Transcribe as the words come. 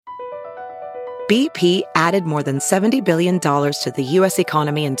BP added more than $70 billion to the U.S.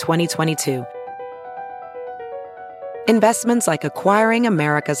 economy in 2022. Investments like acquiring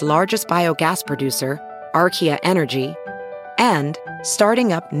America's largest biogas producer, Archaea Energy, and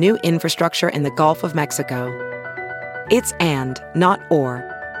starting up new infrastructure in the Gulf of Mexico. It's and, not or.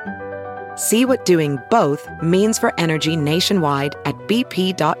 See what doing both means for energy nationwide at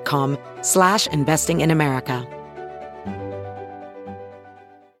bp.com/investing in America.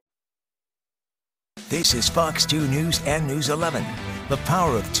 This is Fox 2 News and News 11. The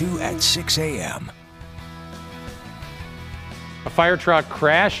power of 2 at 6 a.m. A fire truck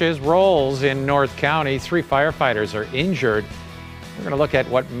rolls in North County. 3 firefighters are injured. We're going to look at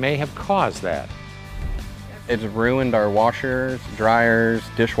what may have caused that. It's ruined our washers, dryers,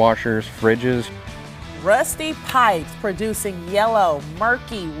 dishwashers, fridges. Rusty pipes producing yellow,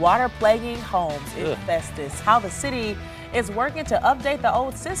 murky, water-plaguing homes. Asbestos. How the city is working to update the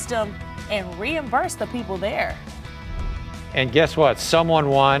old system and reimburse the people there. And guess what? Someone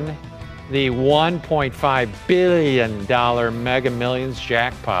won the $1.5 billion Mega Millions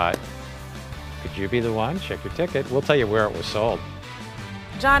jackpot. Could you be the one? Check your ticket. We'll tell you where it was sold.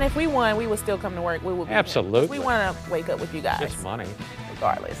 John, if we won, we would still come to work. We would be Absolutely. We want to wake up with you guys. Just money.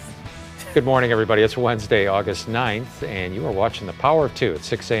 Regardless. Good morning, everybody. It's Wednesday, August 9th, and you are watching The Power of 2 at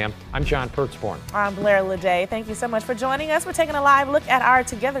 6 a.m. I'm John Pertzborn. I'm Blair Leday. Thank you so much for joining us. We're taking a live look at our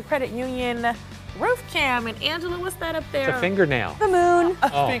Together Credit Union roof cam. And Angela, what's that up there? It's a fingernail. The moon.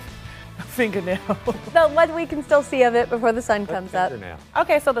 Fingernail. What we can still see of it before the sun comes up.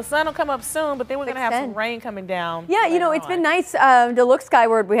 Okay, so the sun will come up soon, but then we're going to have some rain coming down. Yeah, you know, it's been nice to look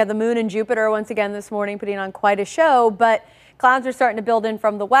skyward. We had the moon and Jupiter once again this morning putting on quite a show, but clouds are starting to build in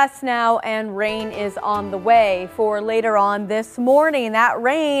from the west now, and rain is on the way for later on this morning. That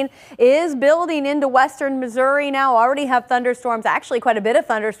rain is building into western Missouri now. Already have thunderstorms, actually quite a bit of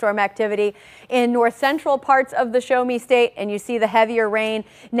thunderstorm activity in north central parts of the Show Me State, and you see the heavier rain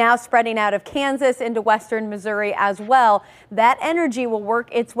now spreading out of Kansas into western Missouri as well. That energy will work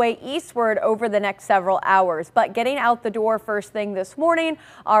its way eastward over the next several hours, but getting out the door first thing this morning,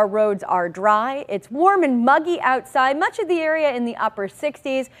 our roads are dry. It's warm and muggy outside. Much of the area in the upper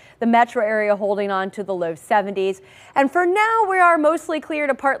 60s, the metro area holding on to the low 70s. And for now, we are mostly clear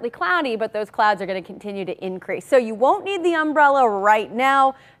to partly cloudy, but those clouds are going to continue to increase. So you won't need the umbrella right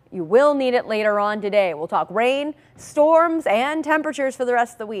now. You will need it later on today. We'll talk rain, storms, and temperatures for the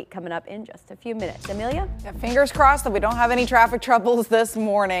rest of the week coming up in just a few minutes. Amelia? Yeah, fingers crossed that we don't have any traffic troubles this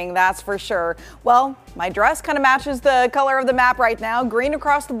morning, that's for sure. Well, my dress kind of matches the color of the map right now, green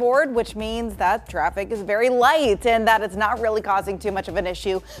across the board, which means that traffic is very light and that it's not really causing too much of an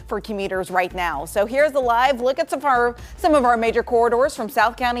issue for commuters right now. So here's the live look at some of our major corridors from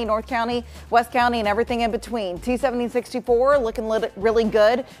South County, North County, West County, and everything in between. 270 and 64 looking really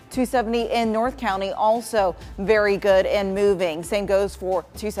good. 270 in North County also very good and moving. Same goes for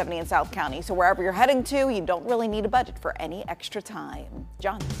 270 in South County. So wherever you're heading to, you don't really need a budget for any extra time.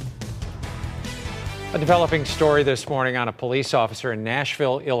 John. A developing story this morning on a police officer in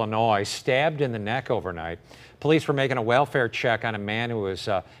Nashville, Illinois, stabbed in the neck overnight. Police were making a welfare check on a man who was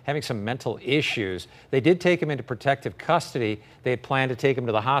having some mental issues. They did take him into protective custody. They had planned to take him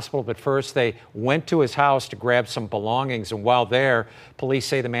to the hospital, but first they went to his house to grab some belongings. And while there, police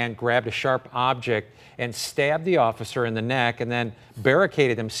say the man grabbed a sharp object and stabbed the officer in the neck and then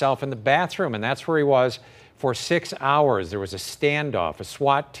barricaded himself in the bathroom. And that's where he was for 6 hours. There was a standoff. A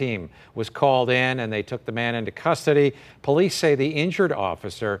SWAT team was called in and they took the man into custody. Police say the injured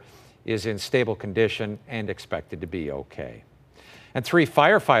officer is in stable condition and expected to be okay. And 3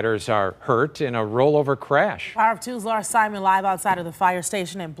 firefighters are hurt in a rollover crash. Power of 2's Laura Simon live outside of the fire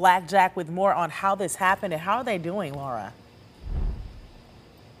station in Blackjack with more on how this happened and how are they doing, Laura?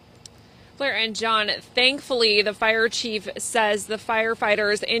 Blair and John, thankfully, the fire chief says the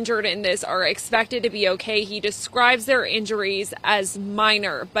firefighters injured in this are expected to be okay. He describes their injuries as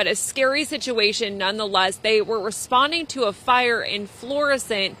minor, but a scary situation nonetheless. They were responding to a fire in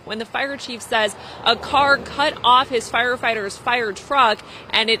Florissant when the fire chief says a car cut off his firefighter's fire truck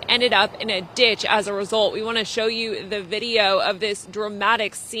and it ended up in a ditch as a result. We want to show you the video of this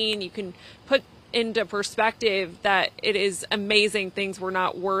dramatic scene. You can put into perspective that it is amazing things were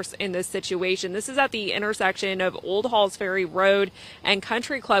not worse in this situation. This is at the intersection of Old Halls Ferry Road and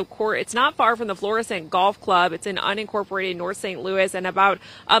Country Club Court. It's not far from the Florissant Golf Club. It's in unincorporated North St. Louis and about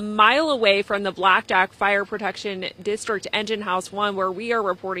a mile away from the Blackjack Fire Protection District Engine House 1, where we are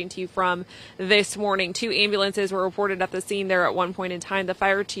reporting to you from this morning. 2 ambulances were reported at the scene there at one point in time. The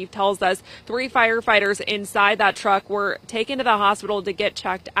fire chief tells us 3 firefighters inside that truck were taken to the hospital to get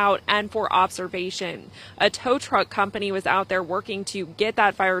checked out and for observation. situation. A tow truck company was out there working to get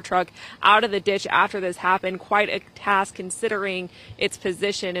that fire truck out of the ditch after this happened. Quite a task considering its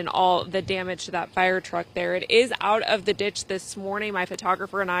position and all the damage to that fire truck there. It is out of the ditch this morning. My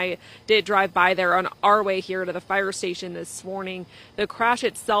photographer and I did drive by there on our way here to the fire station this morning. The crash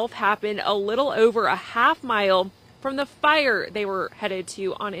itself happened a little over a half mile from the fire they were headed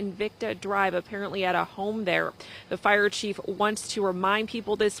to on Invicta Drive, apparently at a home there. The fire chief wants to remind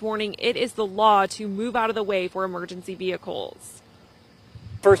people this morning it is the law to move out of the way for emergency vehicles.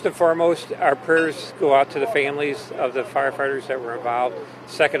 First and foremost, our prayers go out to the families of the firefighters that were involved.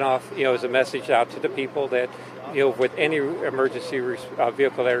 Second off, is a message out to the people that, with any emergency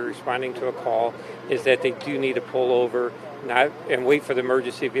vehicle that are responding to a call, is that they do need to pull over and wait for the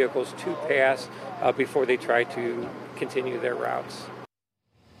emergency vehicles to pass before they try to continue their routes.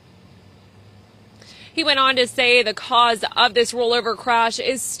 He went on to say the cause of this rollover crash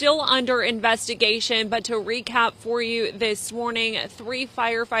is still under investigation. But to recap for you this morning, 3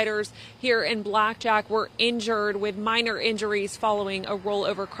 firefighters here in Blackjack were injured with minor injuries following a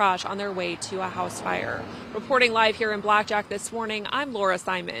rollover crash on their way to a house fire. Reporting live here in Blackjack this morning, I'm Laura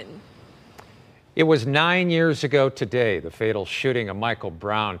Simon. It was 9 years ago today the fatal shooting of Michael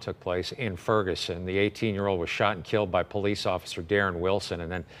Brown took place in Ferguson. The 18-year-old was shot and killed by police officer Darren Wilson,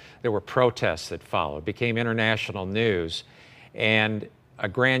 and then there were protests that followed. It became international news, and a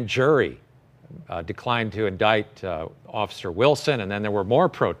grand jury declined to indict Officer Wilson, and then there were more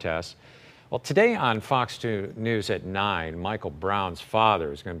protests. Well, today on Fox 2 News at 9, Michael Brown's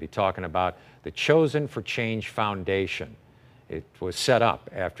father is going to be talking about the Chosen for Change Foundation. It was set up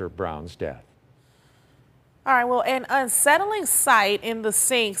after Brown's death. All right, well, an unsettling sight in the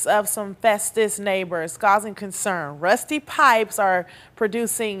sinks of some Festus neighbors causing concern. Rusty pipes are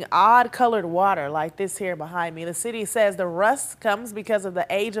producing odd-colored water like this here behind me. The city says the rust comes because of the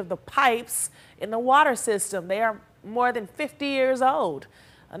age of the pipes in the water system. They are more than 50 years old.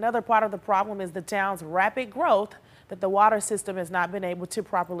 Another part of the problem is the town's rapid growth that the water system has not been able to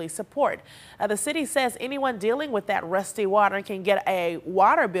properly support. The city says anyone dealing with that rusty water can get a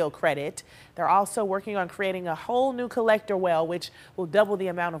water bill credit. They're also working on creating a whole new collector well, which will double the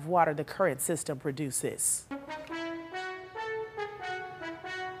amount of water the current system produces.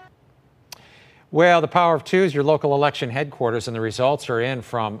 Well, the Power of Two is your local election headquarters, and the results are in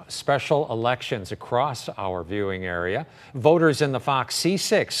from special elections across our viewing area. Voters in the Fox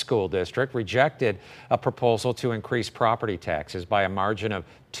C6 school district rejected a proposal to increase property taxes by a margin of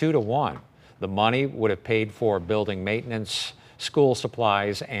 2-1. The money would have paid for building maintenance, school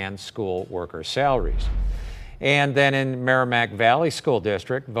supplies, and school worker salaries. And then in Merrimack Valley School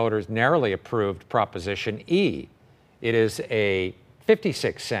District, voters narrowly approved Proposition E. It is a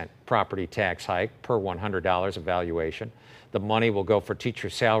 56-cent property tax hike per $100 of valuation. The money will go for teacher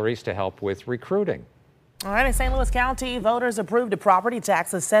salaries to help with recruiting. All right, in St. Louis County, voters approved a property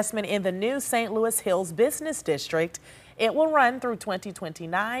tax assessment in the new St. Louis Hills Business District. It will run through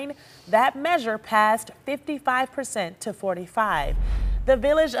 2029. That measure passed 55% to 45%. The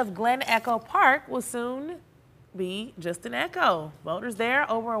village of Glen Echo Park will soon be just an echo. Voters there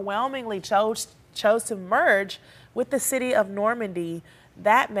overwhelmingly chose to merge with the city of Normandy.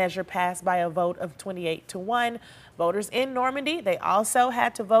 That measure passed by a vote of 28-1. Voters in Normandy, they also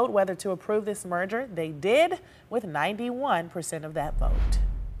had to vote whether to approve this merger. They did, with 91% of that vote.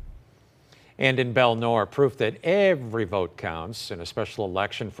 And in Belle-Nore, proof that every vote counts in a special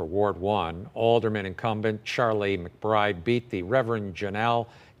election for Ward 1, Alderman incumbent Charlie McBride beat the Reverend Janelle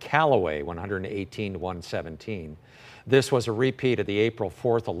Calloway 118-117. This was a repeat of the April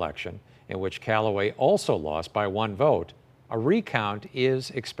 4th election, in which Calloway also lost by 1 vote. A recount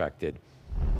is expected.